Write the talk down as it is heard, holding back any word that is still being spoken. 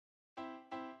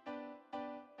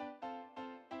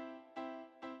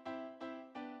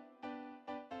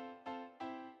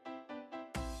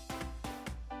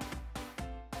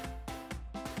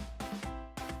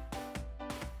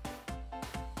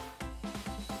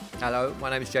Hello, my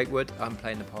name is Jake Wood. I'm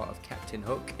playing the part of Captain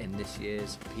Hook in this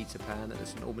year's Peter Pan at the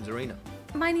St Albans Arena.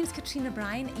 My name's Katrina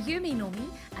Bryan. You may know me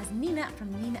as Nina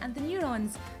from Nina and the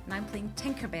Neurons, and I'm playing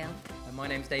Tinkerbell. And my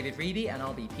name's David Reedy, and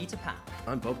I'll be Peter Pan.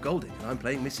 I'm Bob Golding, and I'm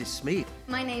playing Mrs Smee.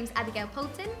 My name's Abigail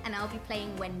Poulton, and I'll be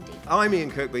playing Wendy. I'm Ian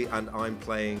Kirkby, and I'm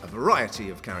playing a variety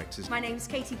of characters. My name's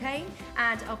Katie Payne,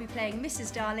 and I'll be playing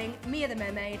Mrs Darling, Mia the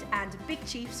Mermaid, and Big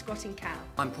Chief Squatting Cow.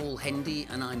 I'm Paul Hendy,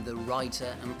 and I'm the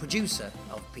writer and producer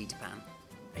of Peter Pan.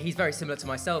 He's very similar to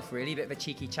myself, really, a bit of a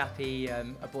cheeky chappy, a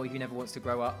boy who never wants to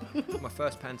grow up. My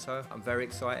first panto, I'm very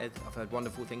excited. I've heard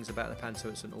wonderful things about the panto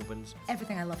at St Albans.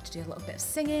 Everything I love to do, a little bit of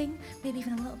singing, maybe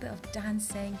even a little bit of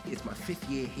dancing. It's my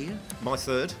 5th year here. My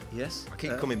 3rd. Yes. I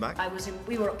keep coming back. I was in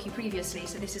We Were Rocky previously,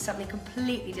 so this is something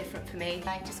completely different for me.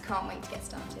 I just can't wait to get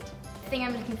started. The thing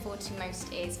I'm looking forward to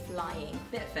most is flying.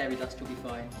 Bit of fairy dust will be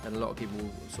fine. And a lot of people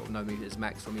sort of know me as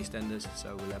Max from EastEnders,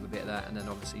 so we'll have a bit of that. And then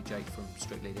obviously Jake from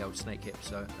Strictly, the old snake hip,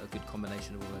 so a good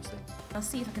combination of all those things. I'll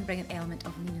see if I can bring an element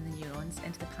of Nina and the Neurons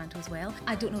into the panto as well.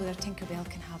 I don't know whether Tinkerbell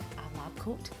can have a lab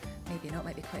coat. Maybe not,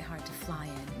 might be quite hard to fly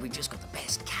in. We've just got the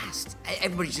best cast.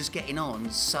 Everybody's just getting on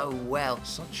so well.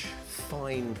 Such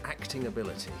fine acting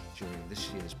ability during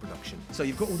this year's production. So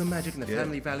you've got all the magic and the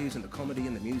family values and the comedy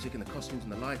and the music and the costumes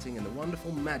and the lighting and the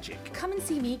wonderful magic. Come and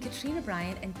see me, Katrina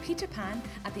Bryan, and Peter Pan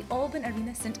at the Alban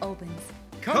Arena, St Albans.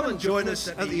 Come and join us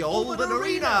at the Alban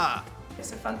Arena!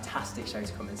 It's a fantastic show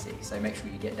to come and see, so make sure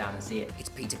you get down and see it. It's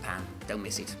Peter Pan. Don't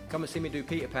miss it. Come and see me do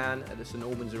Peter Pan at the St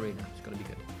Albans Arena. It's going to be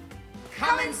good.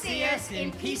 Come and see us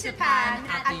in Peter Pan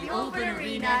at the Alban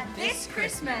Arena this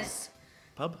Christmas.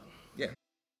 Pub?